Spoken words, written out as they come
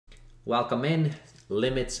Welcome in,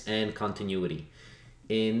 limits and continuity.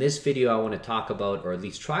 In this video, I want to talk about, or at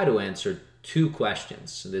least try to answer, two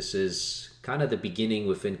questions. This is kind of the beginning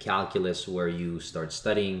within calculus where you start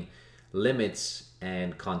studying limits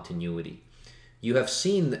and continuity. You have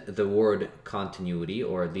seen the word continuity,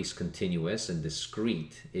 or at least continuous and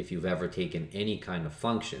discrete, if you've ever taken any kind of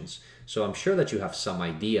functions. So I'm sure that you have some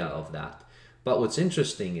idea of that. But what's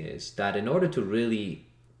interesting is that in order to really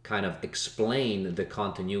kind of explain the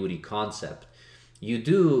continuity concept, you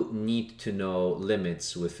do need to know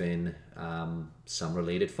limits within some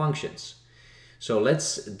related functions. So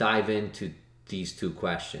let's dive into these two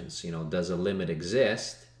questions. Does a limit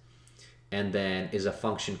exist? And then, is a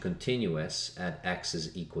function continuous at x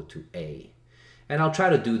is equal to a? And I'll try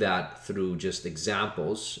to do that through just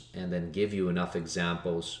examples and then give you enough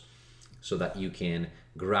examples so that you can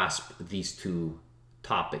grasp these two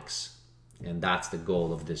topics. And that's the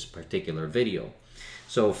goal of this particular video.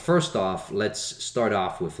 So first off, let's start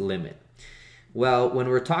off with limit. Well, when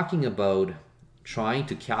we're talking about trying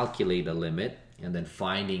to calculate a limit and then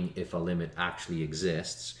finding if a limit actually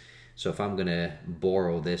exists, so if I'm going to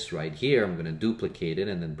borrow this right here, I'm going to duplicate it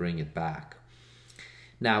and then bring it back.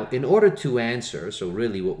 Now, in order to answer, so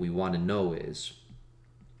really what we want to know is,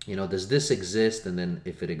 does this exist? And then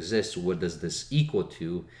if it exists, what does this equal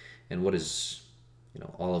to? And what does,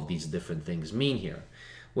 all of these different things mean here?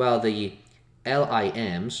 Well, the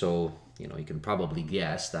LIM, so, you can probably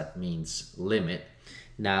guess that means limit.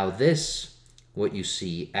 Now this, what you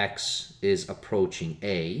see, x is approaching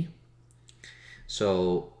a.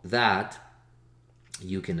 So that,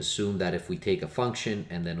 you can assume that if we take a function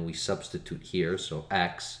and then we substitute here, so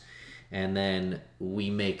x, and then we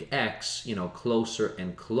make x, closer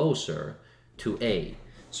and closer to a.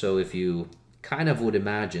 So if you kind of would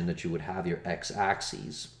imagine that you would have your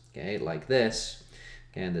x-axis, okay, like this,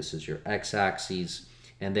 and this is your x-axis,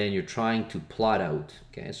 and then you're trying to plot out,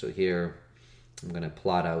 okay, so here I'm going to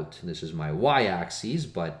plot out, this is my y-axis,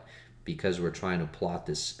 but because we're trying to plot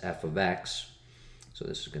this f of x, so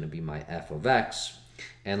this is going to be my f of x,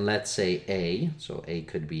 and let's say a, so a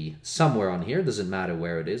could be somewhere on here, doesn't matter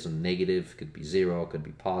where it is, a negative, could be 0, could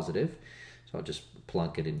be positive, so I'll just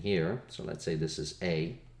plunk it in here, so let's say this is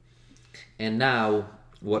a, and now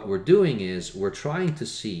what we're doing is we're trying to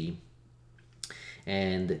see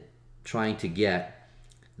and trying to get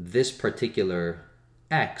this particular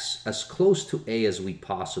x as close to a as we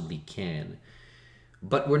possibly can,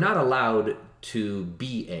 but we're not allowed to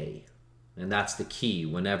be a. And that's the key.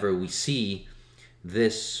 Whenever we see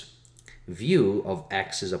this view of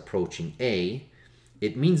x is approaching a,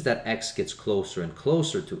 it means that x gets closer and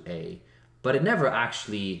closer to a, but it never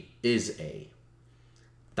actually is a.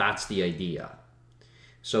 That's the idea.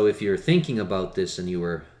 So if you're thinking about this and you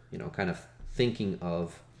were, kind of thinking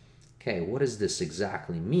of, okay, what does this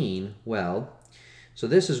exactly mean? Well, so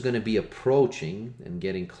this is going to be approaching and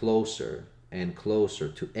getting closer and closer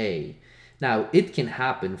to a. Now, it can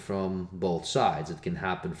happen from both sides. It can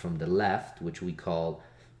happen from the left, which we call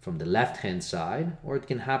from the left-hand side, or it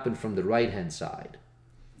can happen from the right-hand side.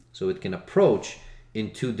 So it can approach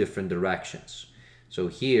in two different directions. So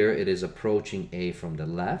here it is approaching a from the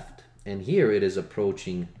left, and here it is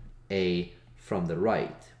approaching a from the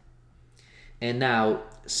right. And now,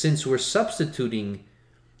 since we're substituting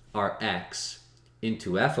our x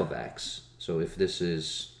into f of x, so if this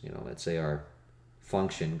is, let's say our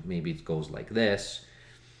function, maybe it goes like this,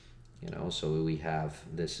 so we have,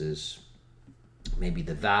 this is maybe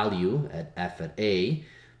the value at f at a,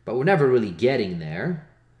 but we're never really getting there.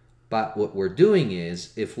 But what we're doing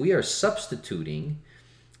is, if we are substituting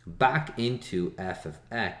back into f of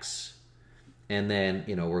x, and then,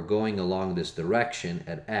 we're going along this direction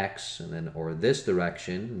at x, and then, or this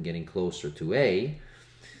direction, and getting closer to a,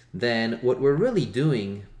 then what we're really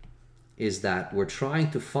doing is that we're trying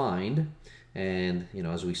to find, and,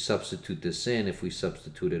 as we substitute this in, if we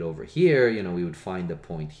substitute it over here, we would find the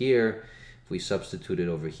point here. If we substitute it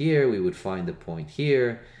over here, we would find the point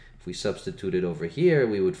here. If we substitute it over here,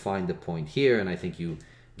 we would find the point here, and I think you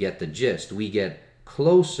get the gist. We get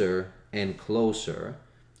closer and closer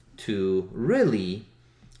to really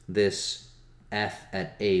this f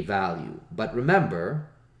at a value. But remember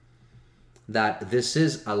that this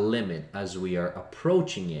is a limit as we are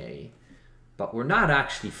approaching a, but we're not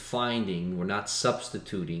actually finding, we're not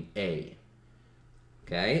substituting a.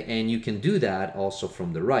 Okay, and you can do that also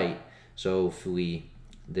from the right. So if we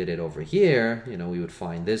did it over here, we would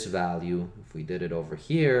find this value. If we did it over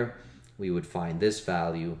here, we would find this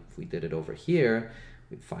value. If we did it over here,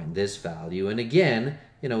 we'd find this value. And again,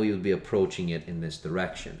 we would be approaching it in this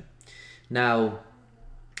direction. Now,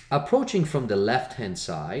 approaching from the left-hand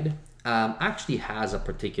side, actually has a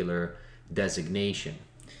particular designation.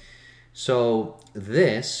 So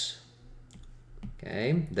this,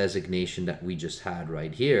 okay, designation that we just had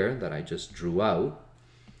right here, that I just drew out,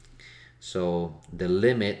 so the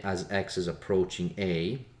limit as x is approaching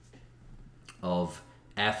a of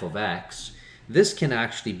f of x, this can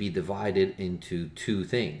actually be divided into two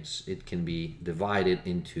things. It can be divided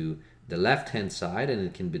into the left-hand side, and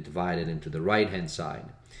it can be divided into the right-hand side.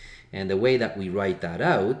 And the way that we write that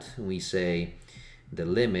out, we say the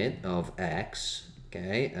limit of x,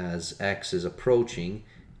 okay, as x is approaching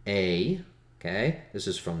a, okay, this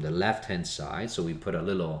is from the left-hand side, so we put a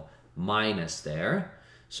little minus there.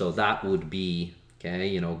 So that would be, okay,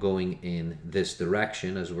 you know, going in this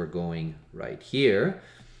direction as we're going right here,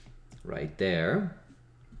 right there.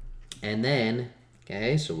 And then,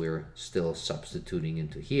 okay, so we're still substituting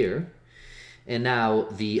into here. And now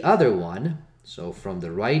the other one, so from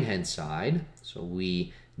the right-hand side, so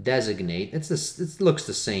we designate, it looks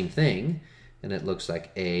the same thing, and it looks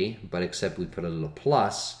like a, but except we put a little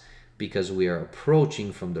plus because we are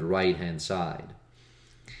approaching from the right-hand side.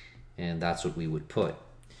 And that's what we would put.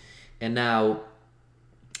 And now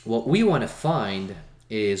what we want to find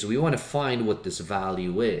is we want to find what this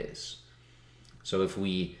value is. So if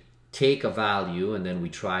we take a value and then we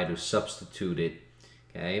try to substitute it,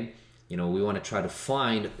 okay, you know, we want to try to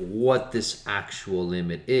find what this actual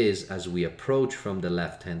limit is as we approach from the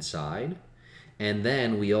left-hand side. And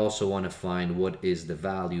then we also want to find what is the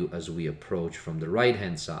value as we approach from the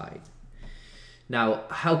right-hand side. Now,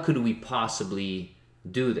 how could we possibly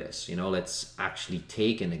do this? You know, let's actually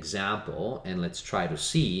take an example and let's try to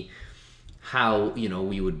see how, you know,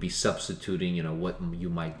 we would be substituting, you know, what you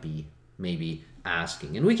might be maybe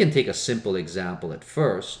asking. And we can take a simple example at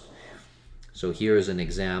first. So here is an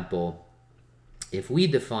example. If we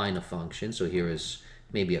define a function, so here is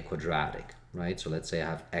maybe a quadratic, right? So let's say I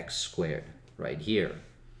have x squared right here.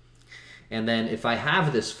 And then if I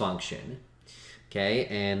have this function, okay,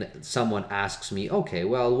 and someone asks me, okay,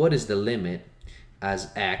 well, what is the limit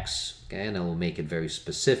as x, okay, and I will make it very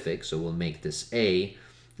specific. So we'll make this a,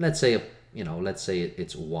 let's say, you know, let's say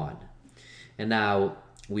it's 1. And now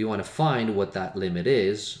we want to find what that limit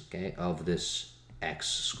is, okay, of this x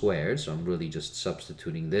squared. So I'm really just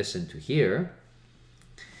substituting this into here.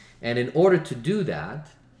 And in order to do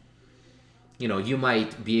that, you know, you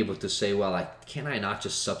might be able to say, well, can I not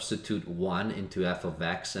just substitute 1 into f of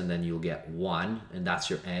x and then you'll get 1 and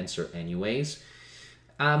that's your answer anyways?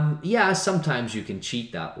 Yeah, sometimes you can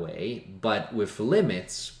cheat that way, but with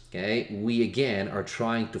limits, okay, we again are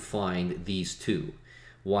trying to find these two.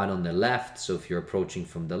 One on the left, so if you're approaching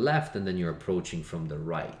from the left and then you're approaching from the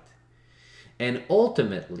right. And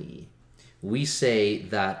ultimately, we say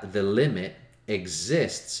that the limit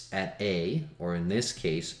exists at a, or in this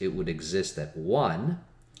case, it would exist at 1,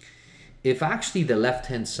 if actually the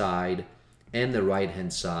left-hand side and the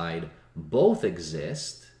right-hand side both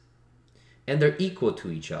exist and they're equal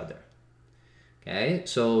to each other. Okay,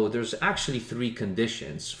 so there's actually 3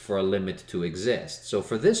 conditions for a limit to exist. So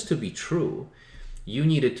for this to be true, you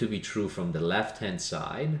need it to be true from the left-hand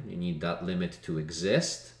side. You need that limit to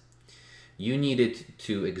exist. You need it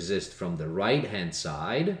to exist from the right-hand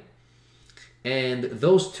side. And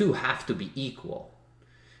those two have to be equal.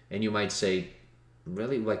 And you might say,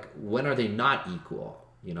 really, like, when are they not equal?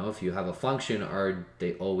 You know, if you have a function, are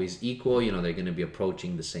they always equal? You know, they're going to be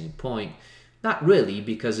approaching the same point. Not really,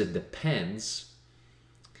 because it depends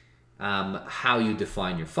how you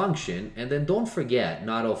define your function. And then don't forget,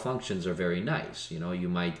 not all functions are very nice. You know, you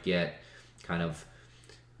might get kind of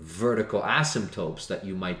vertical asymptotes that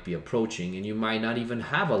you might be approaching, and you might not even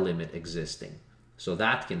have a limit existing. So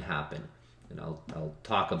that can happen. And I'll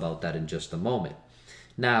talk about that in just a moment.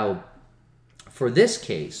 Now, for this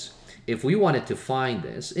case, if we wanted to find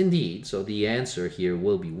this, indeed, so the answer here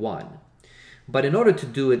will be 1. But in order to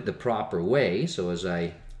do it the proper way, so as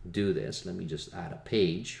I do this, let me just add a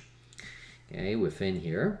page, okay, within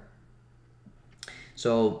here.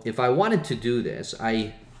 So if I wanted to do this,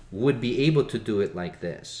 I would be able to do it like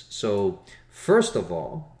this. So first of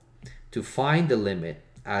all, to find the limit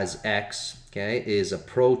as x, okay, is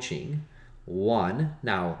approaching 1.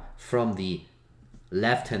 Now, from the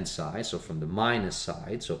left-hand side, so from the minus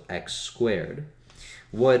side, so x squared,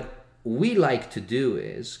 what we like to do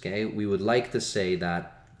is, okay, we would like to say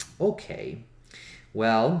that, okay,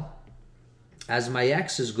 well, as my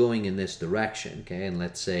x is going in this direction, okay, and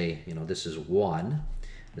let's say, you know, this is 1,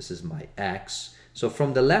 this is my x, so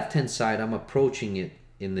from the left-hand side, I'm approaching it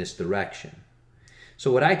in this direction.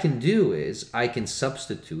 So what I can do is, I can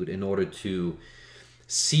substitute in order to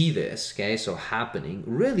see this, okay, so happening,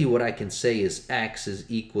 really what I can say is x is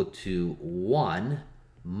equal to 1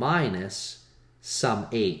 minus some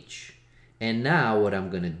h. And now what I'm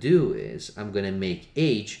going to do is I'm going to make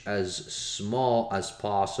h as small as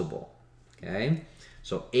possible. Okay,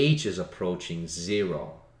 so h is approaching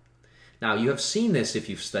 0. Now you have seen this if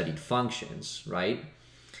you've studied functions, right?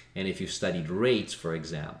 And if you've studied rates, for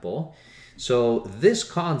example. So this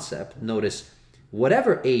concept, notice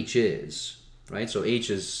whatever h is, right? So h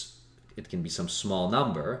is, it can be some small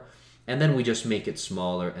number, and then we just make it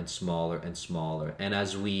smaller and smaller and smaller. And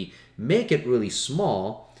as we make it really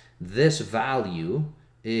small, this value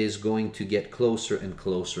is going to get closer and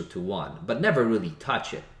closer to 1, but never really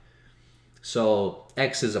touch it. So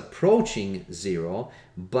x is approaching 0,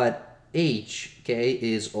 but h, okay,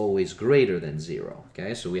 is always greater than 0.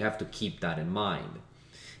 Okay, so we have to keep that in mind.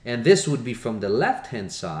 And this would be from the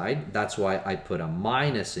left-hand side. That's why I put a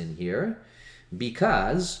minus in here,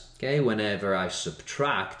 because, okay, whenever I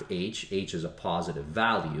subtract h is a positive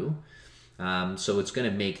value. So it's going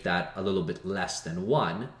to make that a little bit less than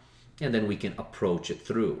 1, and then we can approach it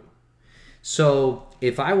through. So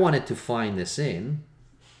if I wanted to find this in,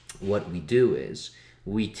 what we do is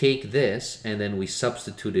we take this and then we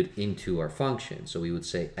substitute it into our function. So we would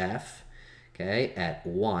say f, okay, at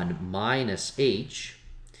 1 minus h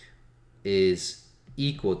is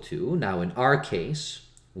equal to, now in our case,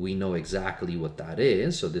 we know exactly what that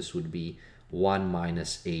is. So this would be 1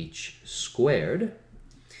 minus h squared.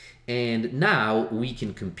 And now we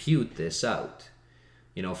can compute this out,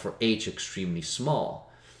 you know, for h extremely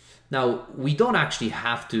small. Now, we don't actually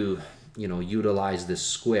have to, you know, utilize this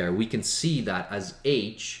square. We can see that as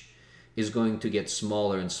h is going to get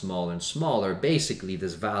smaller and smaller and smaller, basically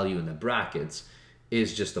this value in the brackets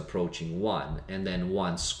is just approaching 1, and then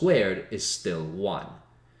 1 squared is still 1.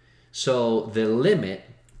 So the limit,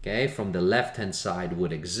 okay, from the left-hand side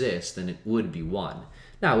would exist, and it would be 1.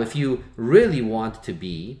 Now, if you really want to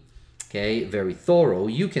be, okay, very thorough,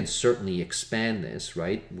 you can certainly expand this,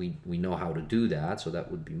 right? We know how to do that. So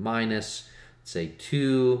that would be minus, say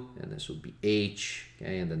 2, and this would be h,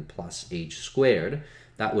 okay, and then plus h squared.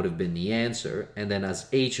 That would have been the answer. And then as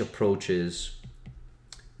h approaches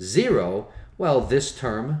 0, well, this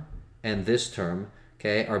term and this term,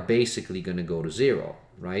 okay, are basically going to go to 0,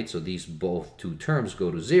 right? So these both two terms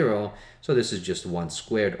go to 0. So this is just 1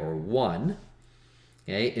 squared, or 1,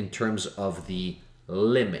 okay, in terms of the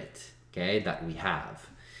limit, okay, that we have.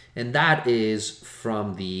 And that is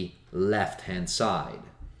from the left-hand side.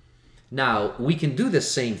 Now, we can do the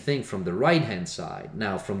same thing from the right-hand side.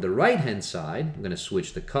 Now, from the right-hand side, I'm going to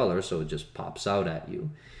switch the color so it just pops out at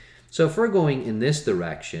you. So if we're going in this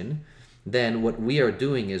direction, then what we are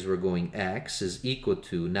doing is we're going x is equal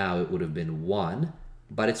to, now it would have been 1,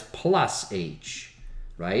 but it's plus h,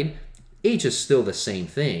 right? H is still the same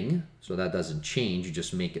thing, so that doesn't change. You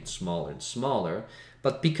just make it smaller and smaller.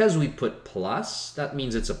 But because we put plus, that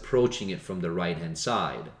means it's approaching it from the right-hand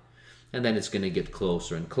side. And then it's going to get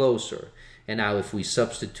closer and closer. And now if we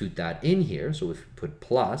substitute that in here, so if we put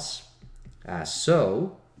plus, as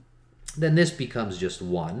so, then this becomes just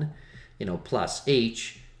 1, you know, plus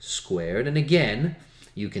h squared. And again,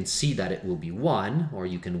 you can see that it will be 1, or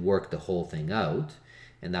you can work the whole thing out.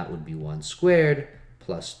 And that would be 1 squared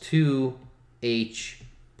plus 2h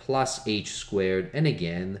plus h squared. And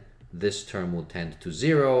again, this term will tend to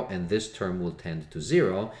 0, and this term will tend to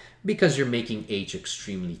 0, because you're making h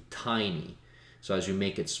extremely tiny. So as you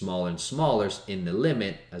make it smaller and smaller in the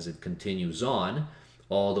limit, as it continues on,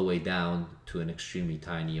 all the way down to an extremely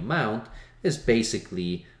tiny amount, this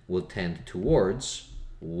basically will tend towards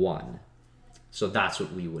 1. So that's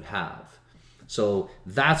what we would have. So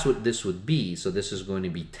that's what this would be. So this is going to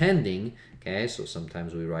be tending, okay, so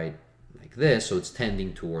sometimes we write like this, so it's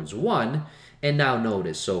tending towards 1. And now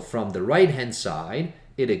notice, so from the right-hand side,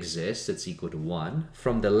 it exists, it's equal to 1.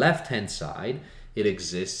 From the left-hand side, it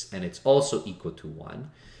exists, and it's also equal to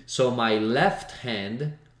 1. So my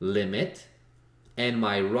left-hand limit and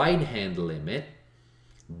my right-hand limit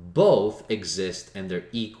both exist, and they're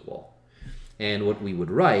equal. And what we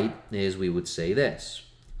would write is we would say this.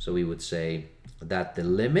 So we would say that the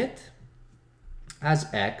limit as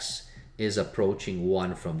x is approaching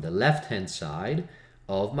 1 from the left-hand side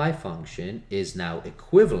of my function is now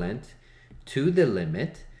equivalent to the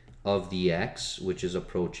limit of the x, which is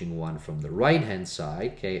approaching 1 from the right-hand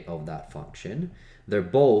side, okay, of that function. They're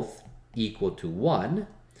both equal to 1,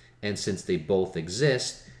 and since they both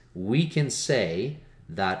exist, we can say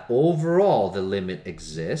that overall the limit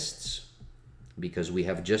exists, because we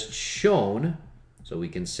have just shown, so we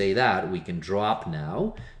can say that, we can drop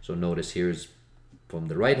now. So notice here's from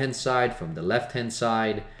the right-hand side, from the left-hand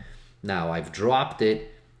side. Now I've dropped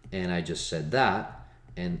it, and I just said that,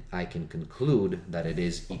 and I can conclude that it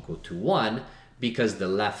is equal to 1, because the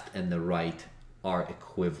left and the right are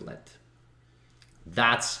equivalent.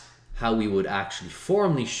 That's how we would actually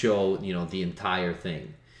formally show, the entire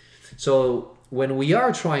thing. So when we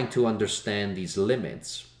are trying to understand these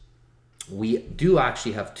limits, we do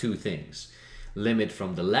actually have two things: limit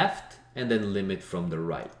from the left and then limit from the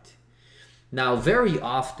right. Now, very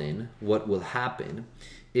often what will happen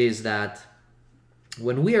is that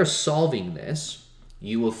when we are solving this,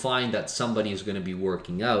 you will find that somebody is going to be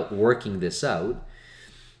working this out,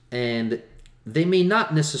 and they may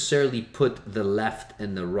not necessarily put the left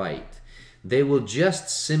and the right. They will just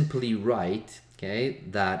simply write, okay,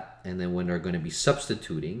 that, and then when they're going to be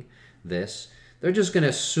substituting this, they're just going to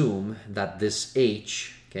assume that this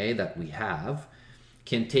h, okay, that we have,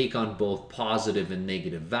 can take on both positive and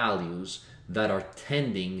negative values that are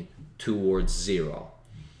tending towards 0.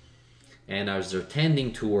 And as they're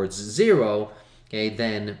tending towards 0, okay,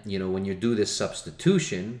 then, when you do this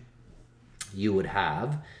substitution, you would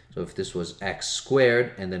have, so if this was x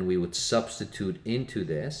squared, and then we would substitute into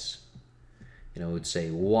this, we would say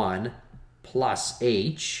 1 plus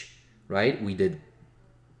h, right? We did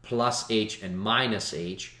plus h and minus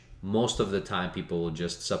h. Most of the time, people will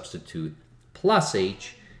just substitute plus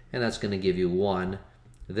h, and that's going to give you 1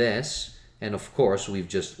 this. And of course, we've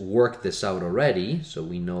just worked this out already, so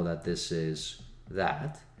we know that this is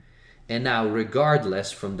that. And now,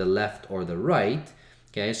 regardless from the left or the right,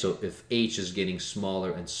 okay, so if h is getting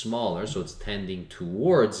smaller and smaller, so it's tending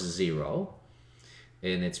towards 0,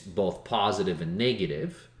 and it's both positive and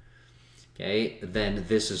negative, okay, then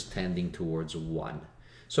this is tending towards 1.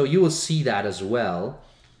 So you will see that as well,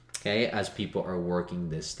 okay, as people are working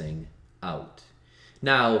this thing out.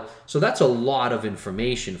 Now, so that's a lot of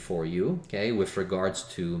information for you, okay, with regards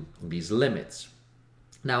to these limits.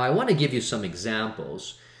 Now, I want to give you some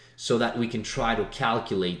examples so that we can try to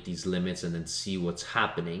calculate these limits and then see what's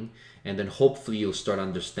happening. And then hopefully you'll start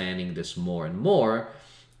understanding this more and more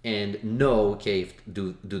and know, okay,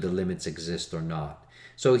 do the limits exist or not.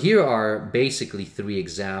 So here are basically 3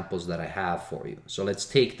 examples that I have for you. So let's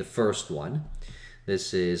take the first one.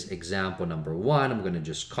 This is example number 1. I'm going to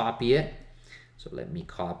just copy it. So let me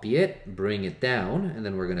copy it, bring it down, and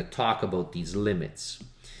then we're going to talk about these limits.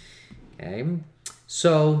 Okay,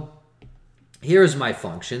 so here's my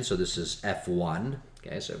function. So this is f1.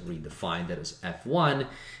 Okay, so I've redefined it as f1,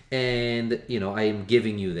 and I am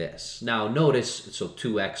giving you this. Now notice, so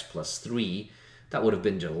 2x plus 3, that would have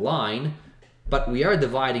been the line, but we are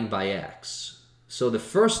dividing by x. So the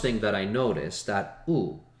first thing that I noticed that,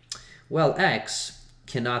 well, x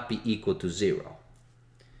cannot be equal to 0.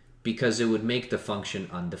 Because it would make the function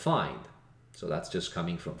undefined. So that's just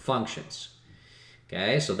coming from functions.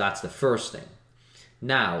 Okay, so that's the first thing.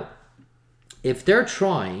 Now, if they're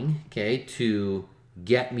trying, okay, to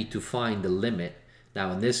get me to find the limit,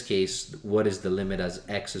 now in this case, what is the limit as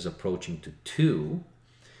x is approaching to 2?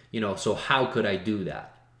 So how could I do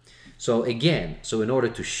that? So again, so in order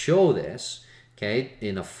to show this, okay,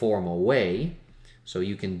 in a formal way, so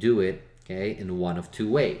you can do it, okay, in one of 2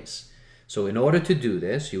 ways. So in order to do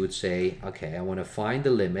this, you would say, okay, I want to find the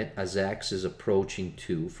limit as x is approaching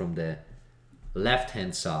 2 from the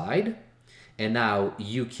left-hand side. And now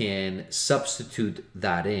you can substitute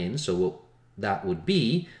that in. So what that would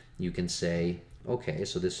be, you can say, okay,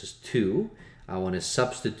 so this is 2. I want to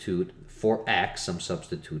substitute for x, I'm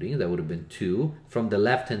substituting. That would have been 2 from the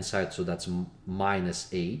left-hand side. So that's minus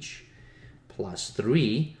h plus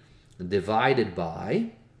 3 divided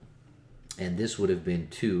by, and this would have been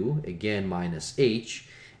 2, again, minus h.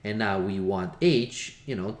 And now we want h,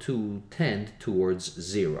 to tend towards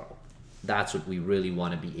 0. That's what we really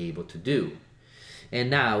want to be able to do. And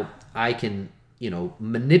now I can,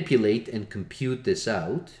 manipulate and compute this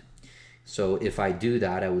out. So if I do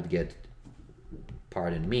that, I would get,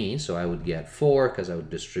 pardon me, so I would get 4 because I would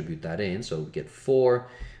distribute that in. So I would get 4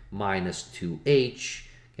 minus 2h.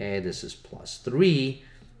 Okay, this is plus 3.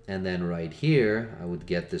 And then right here, I would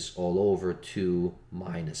get this all over 2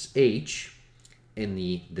 minus h in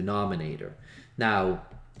the denominator. Now,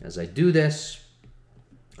 as I do this,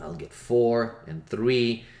 I'll get 4 and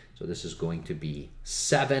 3. So this is going to be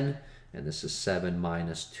 7. And this is 7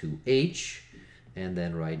 minus 2h. And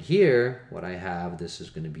then right here, what I have, this is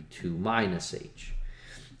going to be 2 minus h.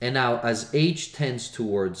 And now, as h tends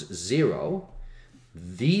towards 0,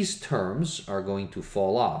 these terms are going to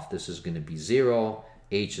fall off. This is going to be 0.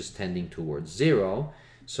 H is tending towards 0.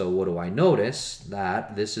 So what do I notice?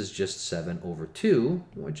 That this is just 7 over 2,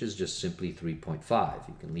 which is just simply 3.5.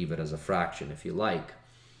 You can leave it as a fraction if you like.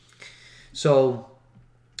 So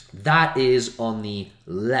that is on the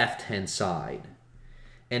left-hand side.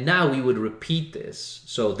 And now we would repeat this.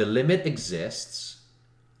 So the limit exists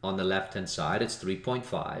on the left-hand side, it's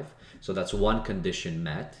 3.5. So that's one condition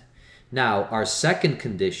met. Now, our second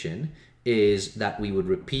condition is that we would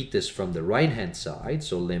repeat this from the right-hand side.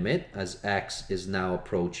 So limit as x is now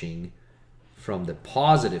approaching from the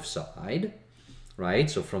positive side, right?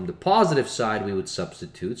 So from the positive side, we would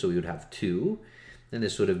substitute. So we would have 2. And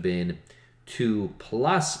this would have been 2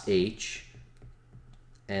 plus h,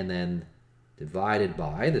 and then divided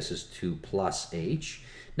by, this is 2 plus h.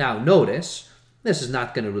 Now notice, this is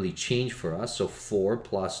not going to really change for us. So 4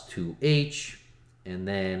 plus 2h, and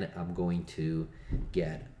then I'm going to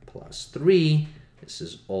get plus 3. This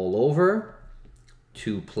is all over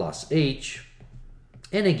 2 plus h.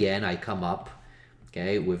 And again, I come up,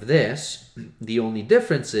 okay, with this. The only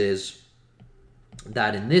difference is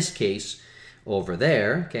that in this case, over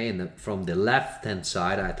there, okay, from the left-hand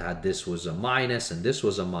side, I had this was a minus and this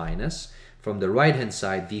was a minus. From the right-hand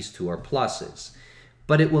side, these two are pluses.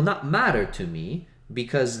 But it will not matter to me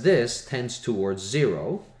because this tends towards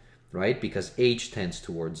 0, right? Because h tends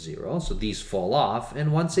towards 0. So these fall off.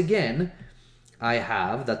 And once again, I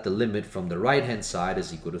have that the limit from the right-hand side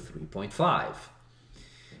is equal to 3.5.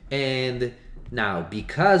 And now,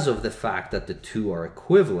 because of the fact that the two are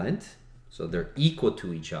equivalent, so they're equal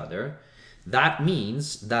to each other, that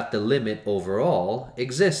means that the limit overall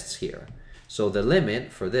exists here. So the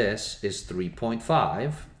limit for this is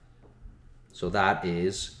 3.5. So that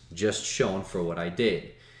is just shown for what I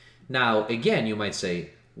did. Now, again, you might say,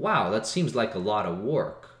 wow, that seems like a lot of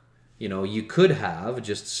work. You know, you could have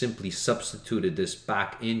just simply substituted this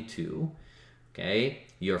back into, okay,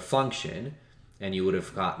 your function, and you would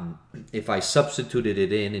have gotten, if I substituted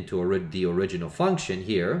it into the original function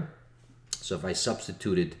here, so if I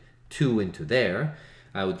substituted 2 into there,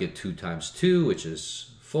 I would get 2 times 2, which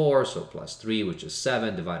is 4, so plus 3, which is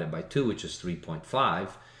 7, divided by 2, which is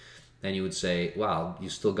 3.5. And you would say, wow, you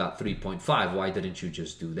still got 3.5. Why didn't you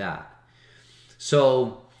just do that?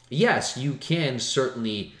 So yes, you can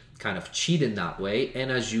certainly kind of cheat in that way. And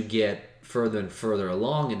as you get further and further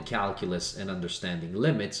along in calculus and understanding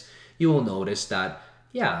limits, you will notice that,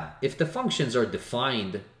 yeah, if the functions are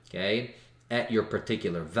defined, okay, at your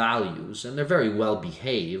particular values, and they're very well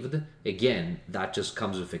behaved, again, that just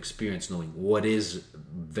comes with experience knowing what is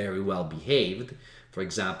very well behaved, for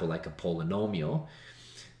example, like a polynomial,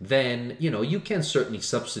 then, you know, you can certainly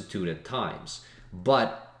substitute at times,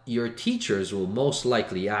 but your teachers will most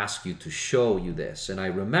likely ask you to show you this. And I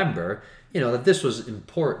remember, you know, that this was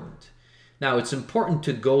important. Now, it's important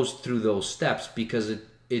to go through those steps because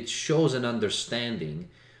it shows an understanding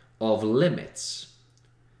of limits.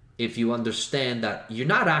 If you understand that you're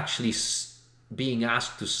not actually being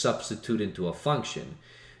asked to substitute into a function,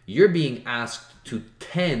 you're being asked to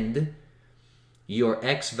tend your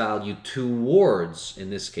x value towards, in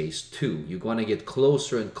this case, 2. You're going to get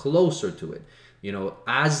closer and closer to it, you know,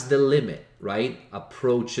 as the limit, right,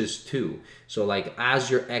 approaches 2. So like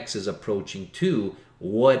as your x is approaching 2,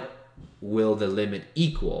 what will the limit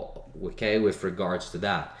equal, okay, with regards to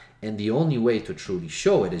that? And the only way to truly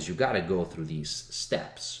show it is you got to go through these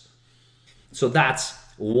steps. So that's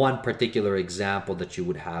one particular example that you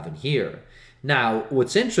would have in here. Now,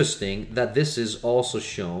 what's interesting that this is also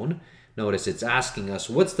shown, notice it's asking us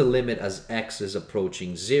what's the limit as x is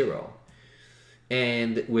approaching 0.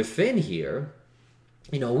 And within here,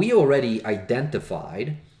 you know, we already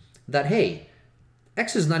identified that, hey,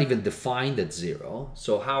 x is not even defined at 0.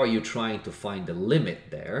 So how are you trying to find the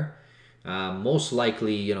limit there? Most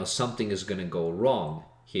likely, you know, something is going to go wrong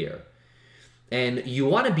here. And you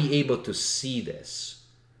want to be able to see this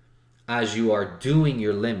as you are doing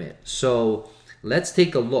your limit. So let's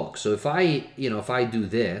take a look. So if I do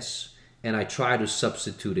this and I try to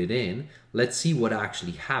substitute it in, let's see what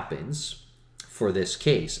actually happens for this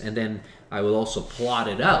case. And then I will also plot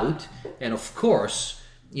it out. And of course,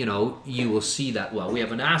 you know, you will see that, well, we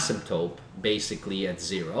have an asymptote basically at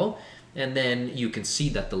 0. And then you can see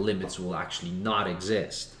that the limits will actually not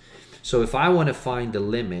exist. So if I want to find the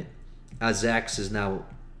limit as x is now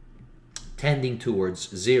tending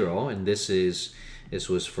towards 0, and this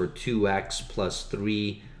was for 2x plus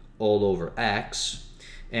 3 all over x,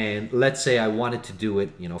 and let's say I wanted to do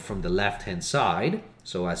it, you know, from the left-hand side,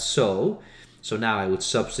 so as so now I would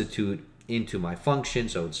substitute into my function,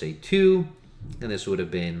 so I would say 2, and this would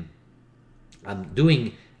have been, I'm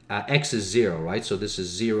doing x is 0, right? So this is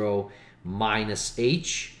 0 minus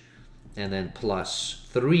h, and then plus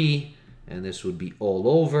 3, and this would be all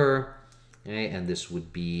over, okay, and this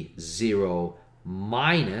would be 0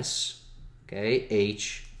 minus, okay,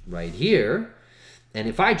 h right here. And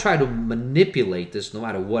if I try to manipulate this, no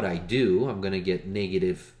matter what I do, I'm going to get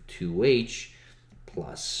negative 2h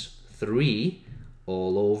plus 3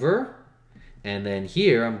 all over. And then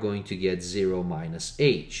here I'm going to get 0 minus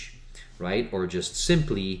h, right? Or just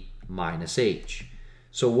simply minus h.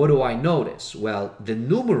 So what do I notice? Well, the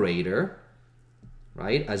numerator,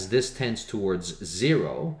 right, as this tends towards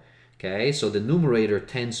 0, okay, so the numerator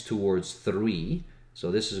tends towards 3.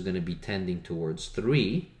 So this is going to be tending towards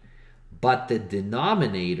 3. But the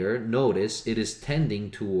denominator, notice, it is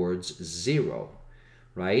tending towards 0,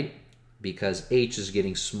 right? Because h is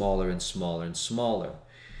getting smaller and smaller and smaller.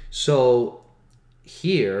 So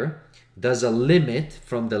here, does a limit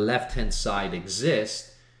from the left-hand side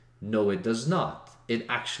exist? No, it does not. It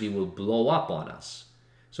actually will blow up on us.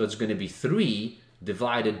 So it's going to be 3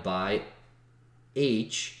 divided by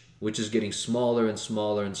h, which is getting smaller and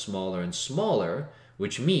smaller and smaller and smaller,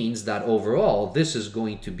 which means that overall, this is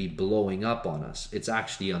going to be blowing up on us. It's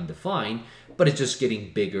actually undefined, but it's just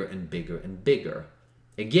getting bigger and bigger and bigger.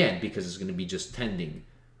 Again, because it's going to be just tending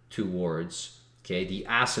towards, okay, the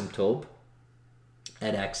asymptote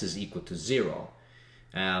at x is equal to 0.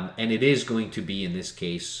 And it is going to be, in this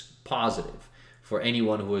case, positive. For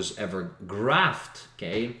anyone who has ever graphed,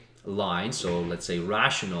 okay, lines, so let's say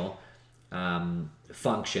rational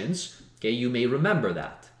functions, okay, you may remember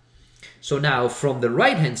that. So now from the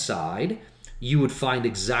right-hand side, you would find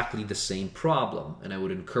exactly the same problem. And I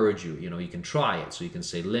would encourage you, you can try it. So you can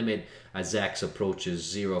say limit as x approaches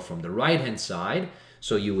 0 from the right-hand side.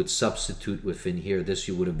 So you would substitute within here, this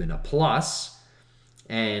you would have been a plus.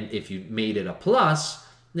 And if you made it a plus,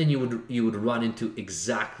 then you would run into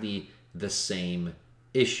exactly the same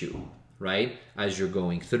issue, right? As you're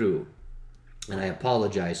going through. And I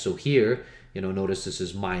apologize. So here, notice this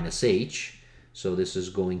is minus h. So this is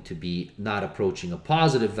going to be not approaching a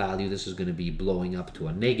positive value. This is going to be blowing up to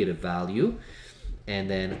a negative value. And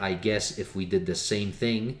then I guess if we did the same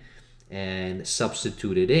thing and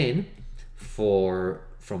substituted in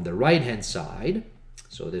from the right-hand side,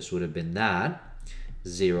 so this would have been that,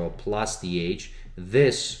 0 plus the h.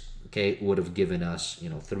 This, okay, would have given us,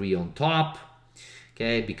 3 on top,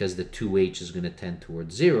 okay, because the 2h is going to tend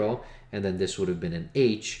towards 0. And then this would have been an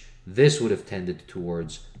h. This would have tended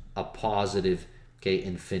towards a positive, okay,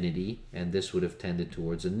 infinity, and this would have tended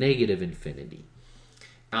towards a negative infinity.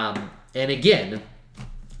 And again,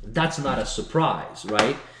 that's not a surprise,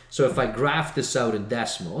 right? So if I graph this out in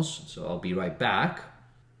decimals, so I'll be right back.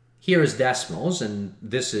 Here is decimals, and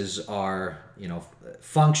this is our,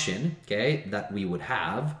 function, okay, that we would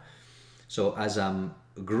have. So as I'm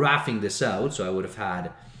graphing this out, so I would have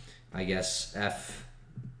had, I guess, f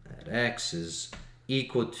at x is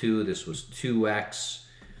equal to, this was 2x,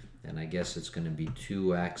 and I guess it's going to be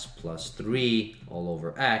 2x plus 3 all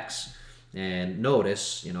over x. And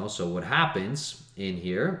notice, so what happens in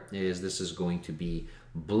here is this is going to be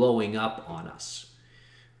blowing up on us.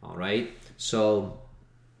 All right. So,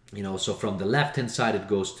 so from the left-hand side, it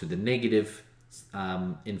goes to the negative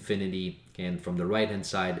infinity. And from the right-hand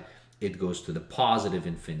side, it goes to the positive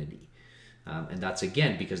infinity. And that's,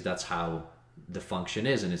 again, because that's how the function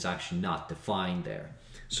is, and it's actually not defined there.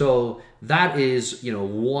 So that is,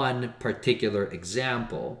 one particular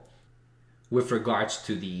example with regards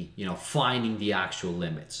to the, finding the actual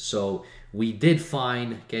limits. So we did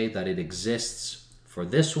find, okay, that it exists for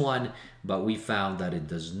this one, but we found that it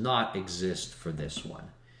does not exist for this one.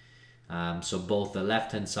 So both the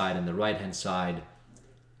left-hand side and the right-hand side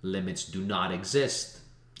limits do not exist,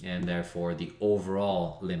 and therefore the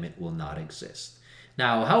overall limit will not exist.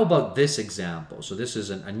 Now, how about this example? So this is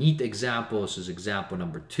a neat example. This is example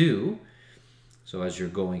number 2. So as you're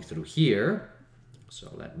going through here, so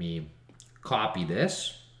let me copy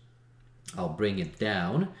this. I'll bring it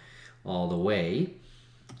down all the way.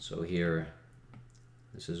 So here,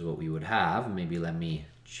 this is what we would have. Maybe let me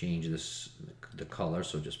change this, the color,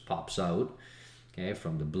 so it just pops out, okay,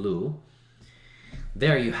 from the blue.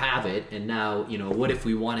 There you have it. And now, what if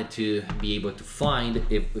we wanted to be able to find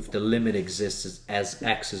if the limit exists as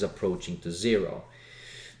x is approaching to 0?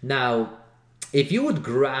 Now, if you would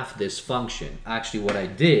graph this function, actually what I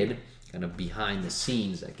did, kind of behind the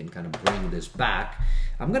scenes, I can kind of bring this back.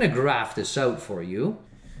 I'm going to graph this out for you.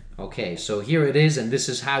 Okay, so here it is, and this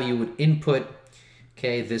is how you would input,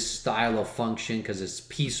 okay, this style of function, because it's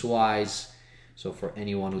piecewise. So for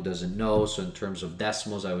anyone who doesn't know, so in terms of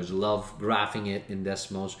decimals, I always love graphing it in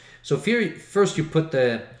decimals. So if you're, first you put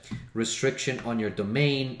the restriction on your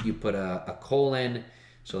domain, you put a colon,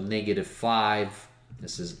 so -5,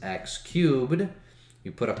 this is x cubed.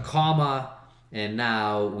 You put a comma, and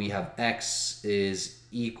now we have x is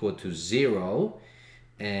equal to 0.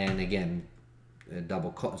 And again,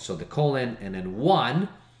 so the colon, and then 1.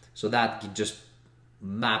 So that just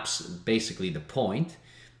maps basically the point.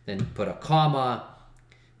 Then put a comma,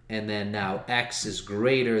 and then now x is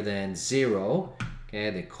greater than 0,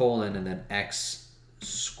 okay, the colon, and then x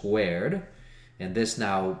squared. And this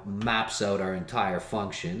now maps out our entire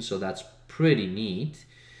function, so that's pretty neat.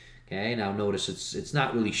 Okay, now notice it's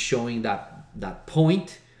not really showing that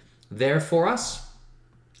point there for us,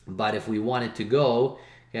 but if we want it to go,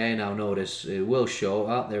 okay, now notice it will show,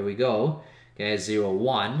 oh, there we go, okay, 0,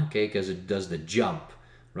 1, okay, because it does the jump,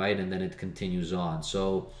 right, and then it continues on.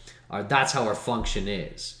 So that's how our function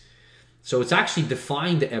is. So it's actually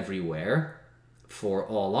defined everywhere for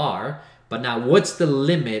all r, but now what's the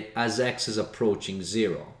limit as x is approaching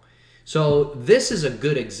 0? So this is a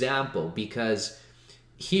good example because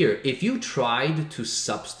here, if you tried to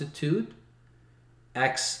substitute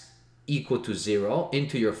x equal to 0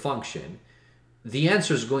 into your function, the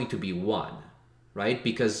answer is going to be 1, right?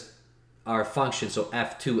 Because our function, so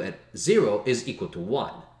f2 at 0 is equal to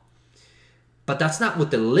 1. But that's not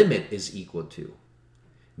what the limit is equal to,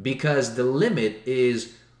 because the limit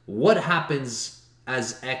is what happens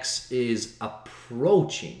as x is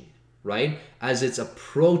approaching, right? As it's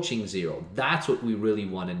approaching 0. That's what we really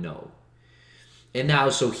want to know. And now,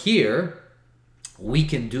 so here, we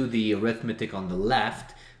can do the arithmetic on the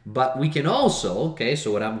left, but we can also, okay,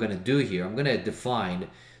 so what I'm going to do here, I'm going to define,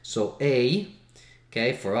 so a,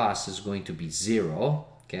 okay, for us is going to be 0,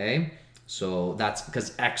 okay? So that's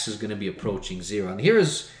because x is going to be approaching 0. And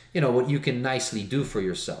here's, you know, what you can nicely do for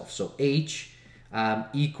yourself. So h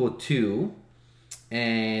equal to,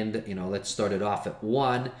 and, you know, let's start it off at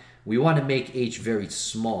 1. We want to make h very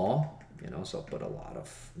small, you know, so I'll put a lot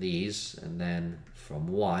of these, and then from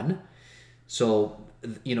 1. So,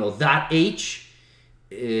 you know, that h,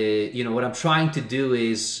 you know, what I'm trying to do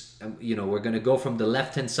is, you know, we're going to go from the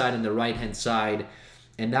left-hand side and the right-hand side,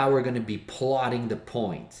 and now we're going to be plotting the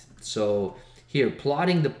point. So here,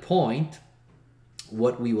 plotting the point,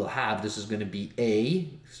 what we will have, this is going to be a,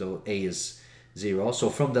 so a is 0. So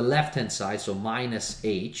from the left-hand side, so minus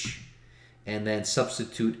h, and then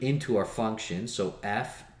substitute into our function, so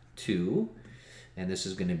f2, and this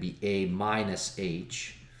is going to be a minus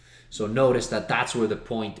h. So notice that that's where the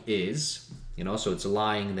point is, you know, so it's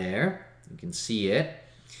lying there. You can see it.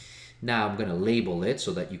 Now I'm going to label it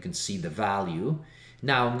so that you can see the value.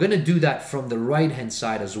 Now I'm going to do that from the right-hand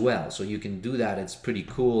side as well. So you can do that. It's pretty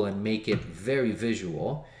cool and make it very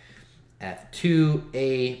visual.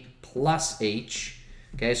 F2a plus h.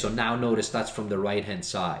 Okay, so now notice that's from the right-hand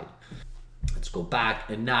side. Let's go back,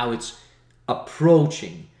 and now it's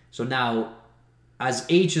approaching. So now, as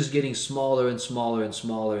h is getting smaller and smaller and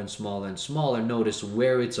smaller and smaller and smaller, notice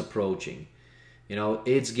where it's approaching. You know,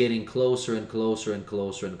 it's getting closer and closer and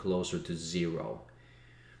closer and closer to 0,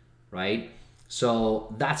 right?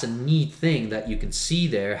 So that's a neat thing that you can see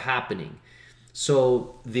there happening.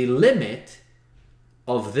 So the limit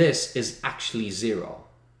of this is actually 0.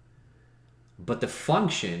 But the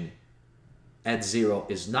function at 0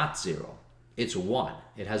 is not 0. It's 1.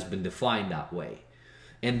 It has been defined that way.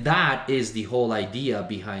 And that is the whole idea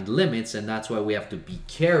behind limits, and that's why we have to be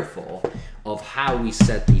careful of how we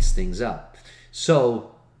set these things up.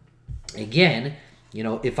 So, again, you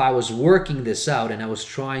know, if I was working this out and I was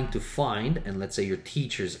trying to find, and let's say your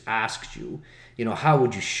teachers asked you, you know, how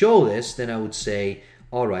would you show this? Then I would say,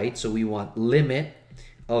 all right, so we want limit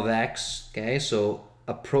of x, okay, so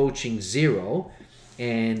approaching 0.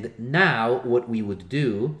 And now what we would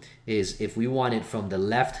do is, if we want it from the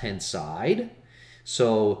left-hand side,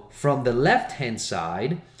 so from the left-hand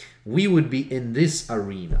side, we would be in this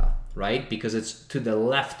arena, right? Because it's to the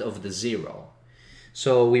left of the 0.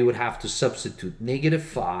 So we would have to substitute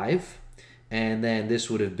 -5, and then this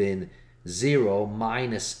would have been 0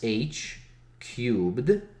 minus h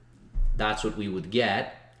cubed. That's what we would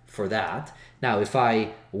get for that. Now, if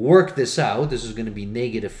I work this out, this is going to be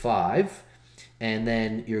 -5, and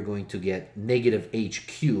then you're going to get -h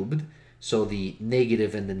cubed. So the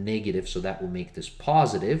negative and the negative, so that will make this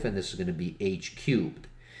positive, and this is going to be h cubed.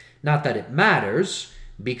 Not that it matters,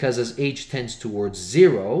 because as h tends towards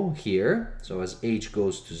 0 here, so as h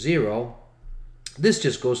goes to 0, this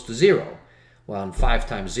just goes to 0. Well, and 5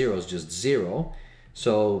 times 0 is just 0.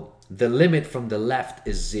 So the limit from the left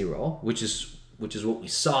is 0, which is what we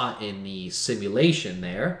saw in the simulation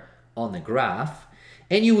there on the graph.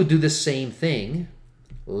 And you would do the same thing,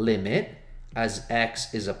 limit as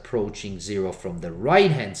x is approaching 0 from the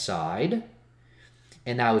right-hand side.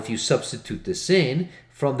 And now if you substitute this in,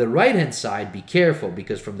 from the right-hand side, be careful,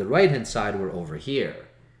 because from the right-hand side, we're over here.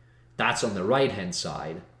 That's on the right-hand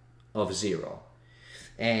side of 0.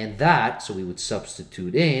 And that, so we would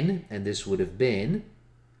substitute in, and this would have been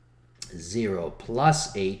 0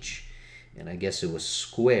 plus h, and I guess it was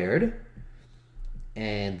squared,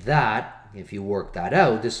 And that, if you work that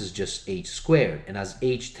out, this is just h squared. And as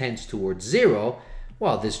h tends towards 0,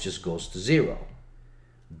 well, this just goes to 0.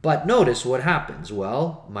 But notice what happens.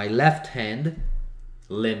 Well, my left hand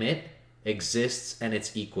limit exists and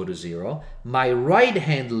it's equal to 0. My right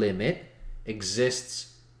hand limit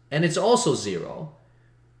exists and it's also 0.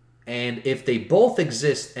 And if they both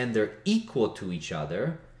exist and they're equal to each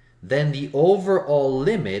other, then the overall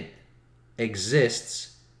limit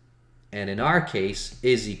exists and in our case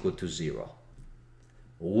is equal to 0.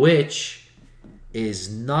 Which is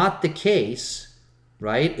not the case,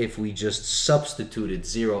 right, if we just substituted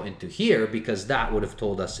 0 into here, because that would have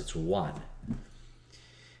told us it's 1.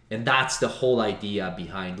 And that's the whole idea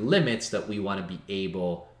behind limits that we want to be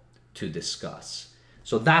able to discuss.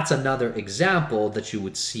 So that's another example that you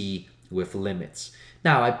would see with limits.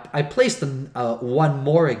 Now, I placed one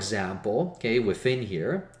more example, okay, within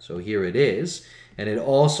here. So here it is. And it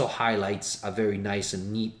also highlights a very nice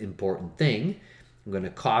and neat, important thing. I'm going to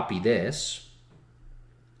copy this.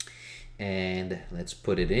 And let's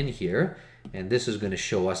put it in here. And this is going to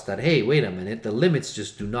show us that, hey, wait a minute, the limits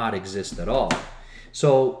just do not exist at all.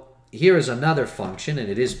 So here is another function, and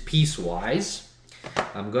it is piecewise.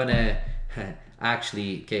 I'm going to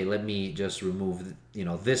actually, okay, let me just remove,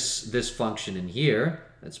 this function in here.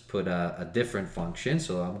 Let's put a different function.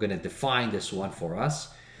 So I'm going to define this one for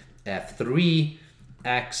us.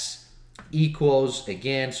 F3x equals,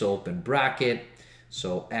 again, so open bracket.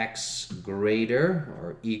 So x greater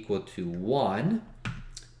or equal to 1,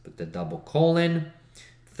 put the double colon,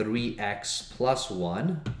 3x plus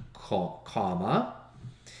 1, comma.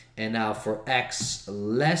 And now for x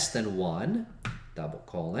less than 1, double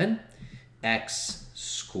colon, x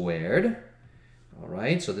squared. All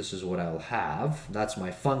right, so this is what I'll have. That's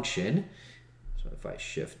my function. So if I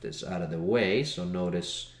shift this out of the way, so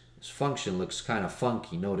notice this function looks kind of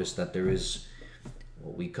funky. Notice that there is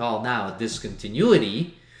what we call now a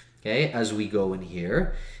discontinuity, okay, as we go in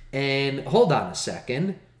here. And hold on a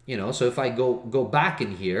second, so if I go back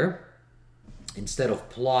in here, instead of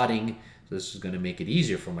plotting, so this is going to make it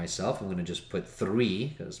easier for myself, I'm going to just put 3,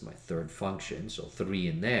 because it's my third function, so 3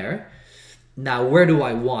 in there. Now, where do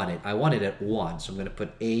I want it? I want it at 1, so I'm going to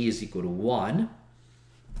put a is equal to 1,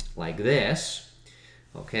 like this,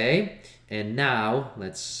 okay? And now,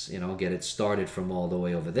 let's, get it started from all the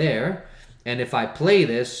way over there. And if I play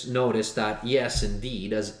this, notice that, yes,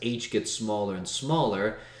 indeed, as h gets smaller and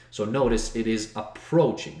smaller, so notice it is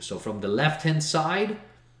approaching. So from the left-hand side,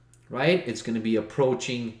 right, it's going to be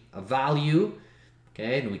approaching a value,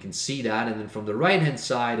 okay, and we can see that. And then from the right-hand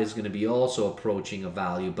side, it's going to be also approaching a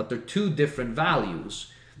value, but they're two different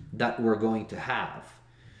values that we're going to have.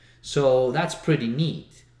 So that's pretty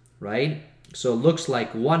neat, right? So it looks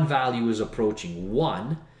like one value is approaching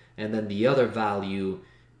 1, and then the other value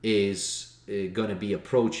is going to be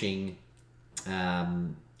approaching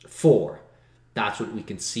 4. That's what we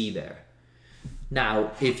can see there.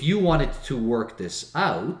 Now, if you wanted to work this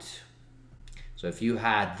out, so if you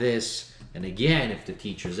had this, and again, if the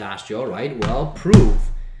teachers asked you, all right, well, prove,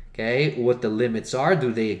 okay, what the limits are.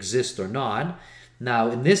 Do they exist or not? Now,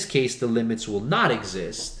 in this case, the limits will not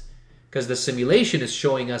exist because the simulation is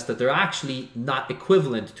showing us that they're actually not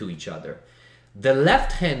equivalent to each other. The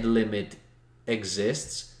left-hand limit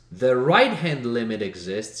exists, the right-hand limit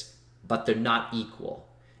exists, but they're not equal.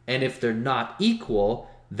 And if they're not equal,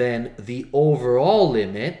 then the overall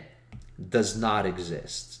limit does not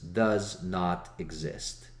exist.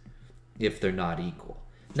 If they're not equal.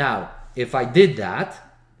 Now, if I did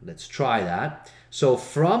that, let's try that. So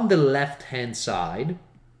from the left-hand side,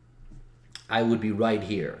 I would be right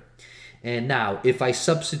here. And now, if I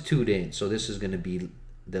substitute in, so this is going to be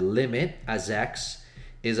the limit as x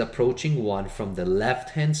is approaching 1 from the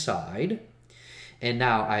left-hand side. And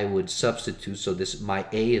now I would substitute, so this, my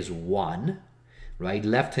a is 1, right?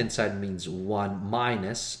 Left-hand side means 1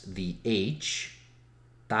 minus the h.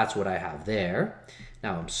 That's what I have there.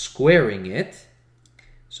 Now I'm squaring it.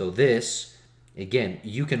 So this, again,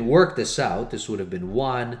 you can work this out. This would have been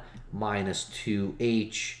 1 minus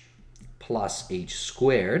 2h plus h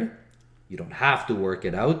squared. You don't have to work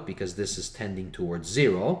it out because this is tending towards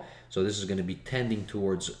 0. So this is going to be tending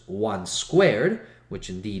towards 1 squared, which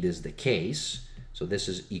indeed is the case. So this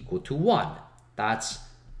is equal to 1. That's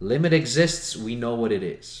limit exists. We know what it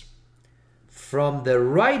is. From the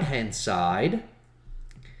right-hand side,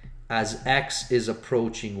 as x is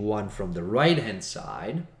approaching 1 from the right-hand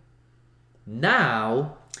side,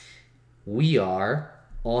 now we are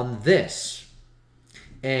on this.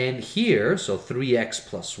 And here, so 3x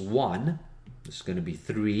plus 1, this is going to be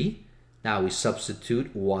 3. Now we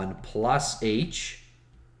substitute 1 plus h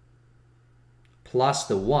plus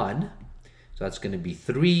the 1. So that's going to be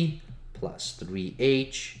 3 plus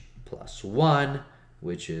 3h plus 1,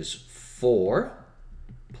 which is 4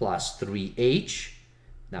 plus 3h.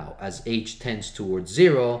 Now, as h tends towards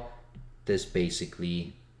 0, this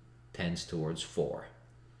basically tends towards 4.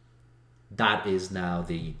 That is now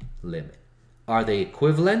the limit. Are they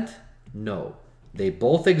equivalent? No. They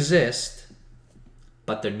both exist,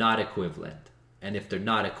 but they're not equivalent. And if they're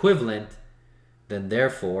not equivalent, then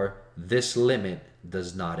therefore this limit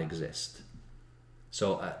does not exist.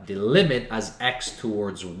 So the limit as x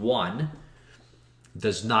towards 1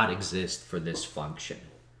 does not exist for this function.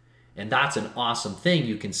 And that's an awesome thing.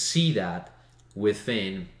 You can see that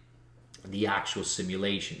within the actual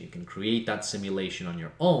simulation. You can create that simulation on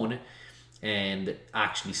your own and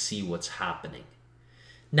actually see what's happening.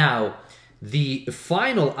 Now, the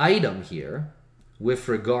final item here with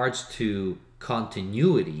regards to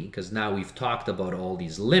continuity, because now we've talked about all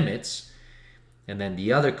these limits, and then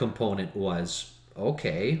the other component was,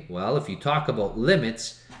 okay, well, if you talk about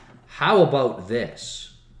limits, how about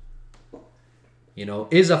this? You know,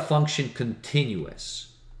 is a function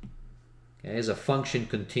continuous? Okay, is a function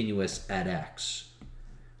continuous at x?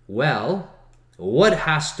 Well, what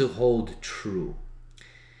has to hold true?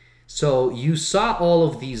 So you saw all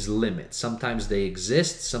of these limits. Sometimes they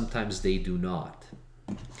exist, sometimes they do not.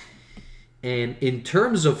 And in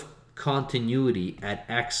terms of continuity at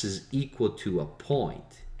x is equal to a point,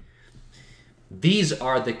 these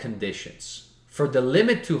are the conditions. For the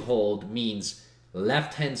limit to hold means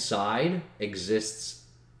left-hand side exists,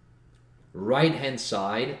 right-hand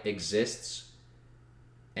side exists,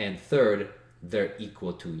 and third, they're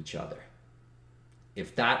equal to each other.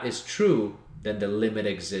 If that is true, then the limit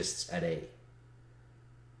exists at a.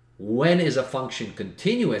 When is a function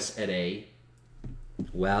continuous at a?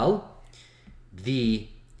 Well, the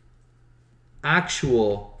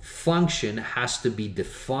actual function has to be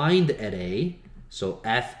defined at a. So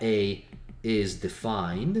fa is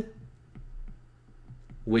defined,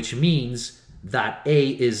 which means that a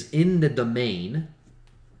is in the domain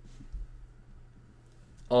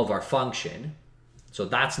of our function. So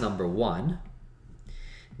that's number one.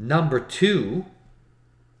 Number two,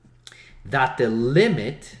 that the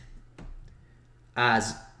limit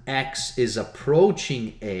as x is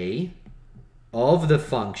approaching a of the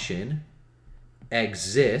function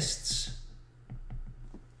exists.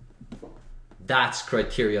 That's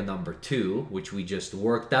criteria number two, which we just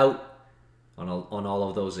worked out on all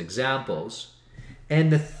of those examples. And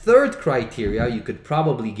the third criteria, you could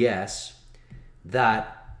probably guess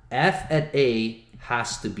that f at a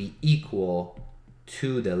has to be equal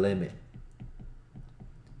to the limit.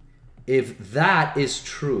 If that is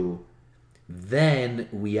true, then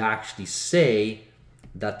we actually say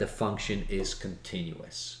that the function is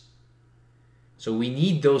continuous. So we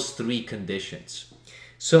need those three conditions.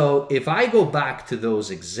 So if I go back to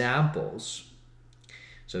those examples,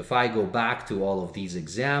 so if I go back to all of these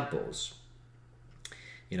examples,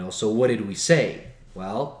 you know, so what did we say?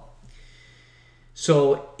 Well,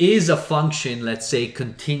 so is a function, let's say,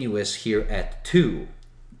 continuous here at 2?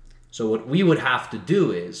 So what we would have to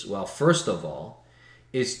do is, well, first of all,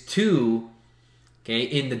 is 2, okay,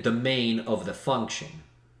 in the domain of the function?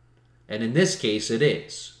 And in this case, it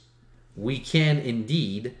is. We can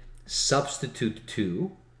indeed substitute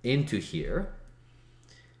 2 into here,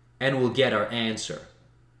 and we'll get our answer.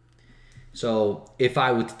 So if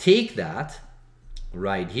I would take that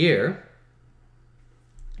right here,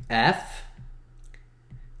 f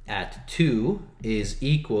at 2 is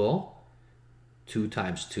equal, 2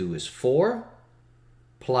 times 2 is 4,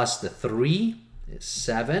 plus the 3 is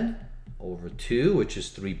 7 over 2, which is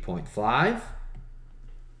 3.5.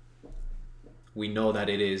 We know that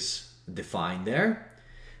it is defined there.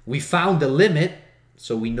 We found the limit,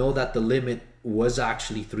 so we know that the limit was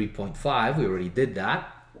actually 3.5. We already did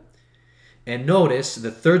that. And notice the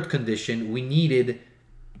third condition, we needed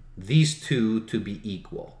these two to be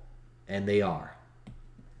equal, and they are.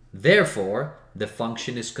 Therefore, the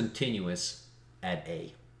function is continuous at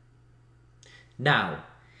a. Now,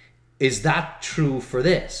 is that true for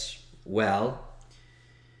this? Well,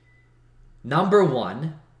 number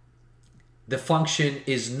one, the function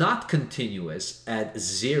is not continuous at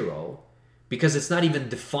 0 because it's not even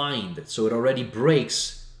defined. So it already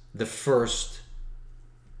breaks the first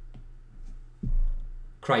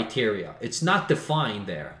criteria. It's not defined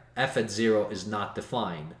there. F at 0 is not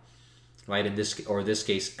defined, right? In this, or this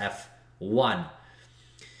case, f1.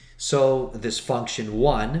 So this function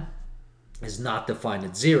 1 is not defined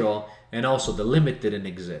at 0, and also the limit didn't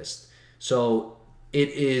exist. So it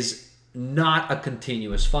is not a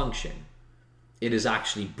continuous function. It is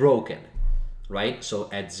actually broken, right? So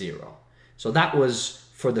at 0. So that was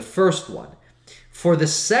for the first one. For the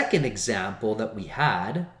second example that we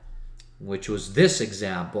had, which was this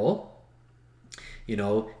example, you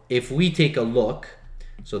know, if we take a look,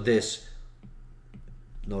 so this,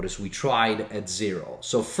 notice we tried at 0.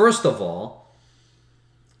 So first of all,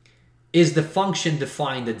 is the function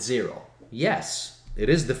defined at 0? Yes, it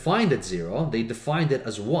is defined at 0. They defined it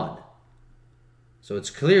as 1. So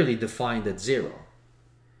it's clearly defined at 0.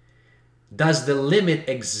 Does the limit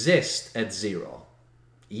exist at 0?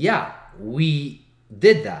 Yeah, we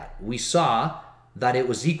did that. We saw that it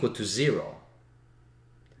was equal to 0.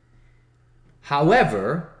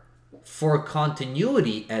 However, for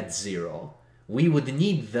continuity at 0, we would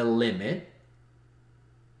need the limit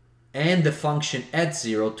and the function at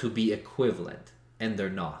 0 to be equivalent, and they're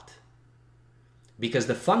not. Because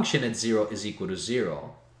the function at 0 is equal to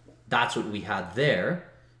 0. That's what we had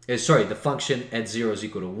there. Sorry, the function at 0 is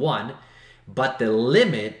equal to 1, but the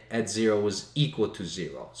limit at 0 was equal to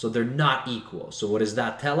 0. So they're not equal. So what does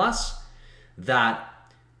that tell us? That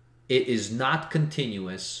it is not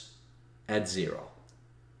continuous at 0.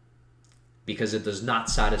 Because it does not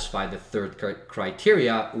satisfy the third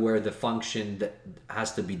criteria, where the function that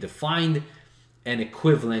has to be defined and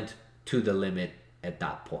equivalent to the limit at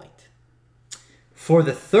that point. For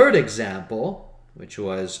the third example, which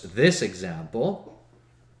was this example,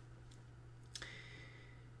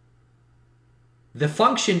 the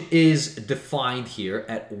function is defined here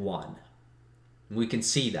at 1. We can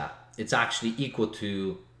see that. It's actually equal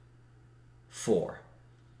to 4.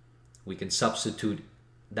 We can substitute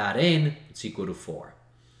that in, it's equal to 4.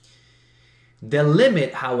 The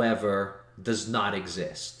limit, however, does not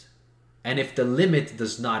exist. And if the limit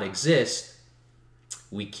does not exist,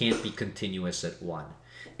 we can't be continuous at 1.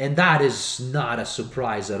 And that is not a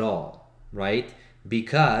surprise at all, right?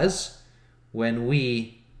 Because when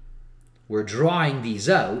we were drawing these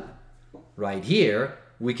out, right here,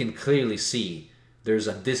 we can clearly see there's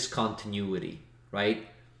a discontinuity, right?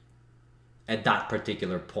 At that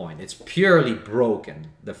particular point. It's purely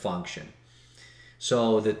broken, the function.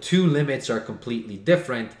 So the two limits are completely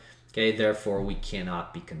different, okay? Therefore, we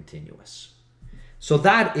cannot be continuous. So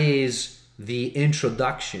that is the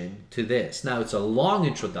introduction to this. Now, it's a long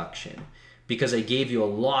introduction because I gave you a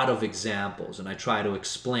lot of examples and I try to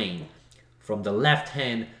explain from the left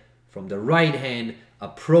hand, from the right hand,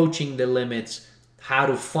 approaching the limits, how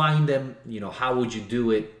to find them, you know, how would you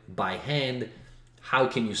do it by hand, how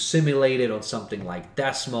can you simulate it on something like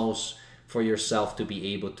Desmos for yourself to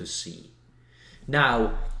be able to see.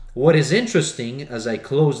 Now, what is interesting as I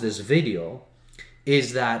close this video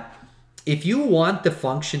is that if you want the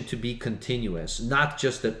function to be continuous, not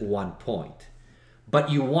just at one point, but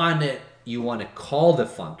you want to call the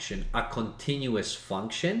function a continuous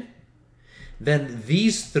function, then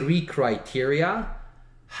these three criteria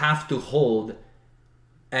have to hold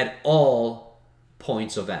at all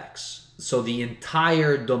points of x. So the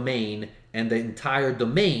entire domain and the entire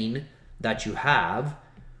domain that you have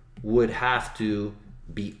would have to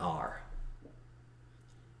be R.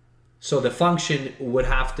 So the function would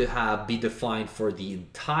have to be defined for the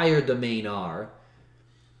entire domain R,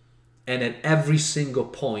 and at every single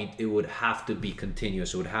point it would have to be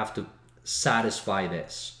continuous. It would have to satisfy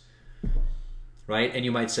this, right? And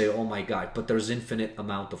you might say, oh my God, but there's infinite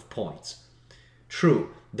amount of points. True,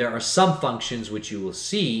 there are some functions which you will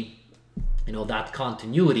see, you know, that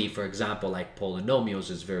continuity, for example, like polynomials,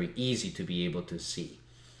 is very easy to be able to see.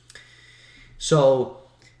 So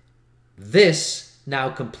this now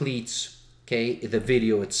completes, okay, the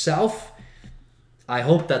video itself. I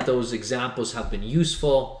hope that those examples have been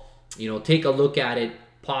useful. You know, take a look at it,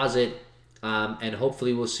 pause it, and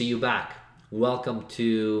hopefully we'll see you back. Welcome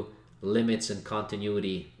to Limits and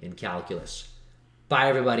Continuity in Calculus. Bye,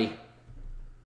 everybody.